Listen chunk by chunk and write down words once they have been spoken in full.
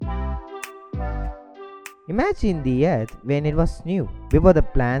Imagine the earth when it was new, before the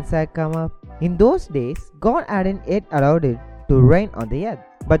plants had come up. In those days, God hadn't yet allowed it to rain on the earth,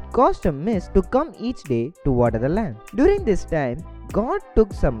 but caused a mist to come each day to water the land. During this time, God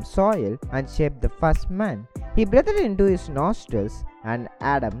took some soil and shaped the first man. He breathed it into his nostrils, and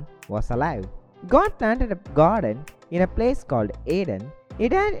Adam was alive. God planted a garden in a place called Eden.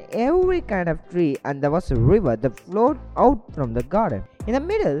 It had every kind of tree, and there was a river that flowed out from the garden. In the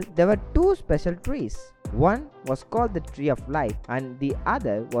middle, there were two special trees. One was called the tree of life, and the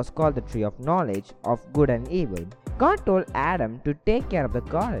other was called the tree of knowledge of good and evil. God told Adam to take care of the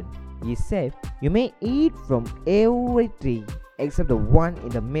garden. He said, "You may eat from every tree except the one in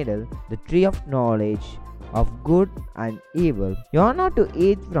the middle, the tree of knowledge of good and evil. You are not to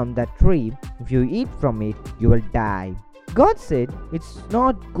eat from that tree. If you eat from it, you will die." God said, "It's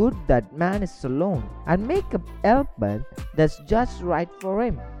not good that man is alone, and make a helper that's just right for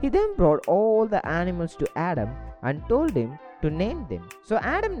him." He then brought all the animals to Adam and told him to name them. So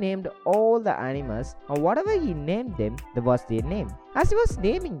Adam named all the animals, and whatever he named them, that was their name. As he was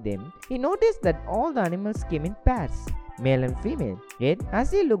naming them, he noticed that all the animals came in pairs, male and female. Yet,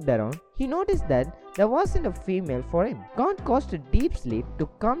 as he looked around, he noticed that there wasn't a female for him. God caused a deep sleep to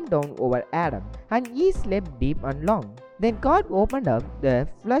come down over Adam, and he slept deep and long. Then God opened up the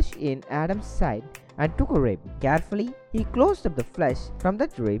flesh in Adam's side and took a rib. Carefully, he closed up the flesh. From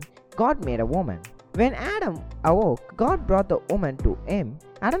that rib, God made a woman. When Adam awoke, God brought the woman to him.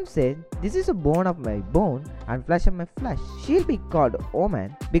 Adam said, "This is a bone of my bone and flesh of my flesh. She'll be called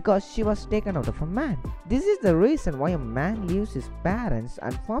woman because she was taken out of a man." This is the reason why a man leaves his parents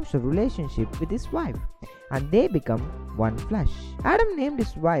and forms a relationship with his wife, and they become one flesh. Adam named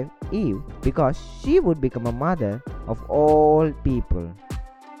his wife Eve because she would become a mother of all people.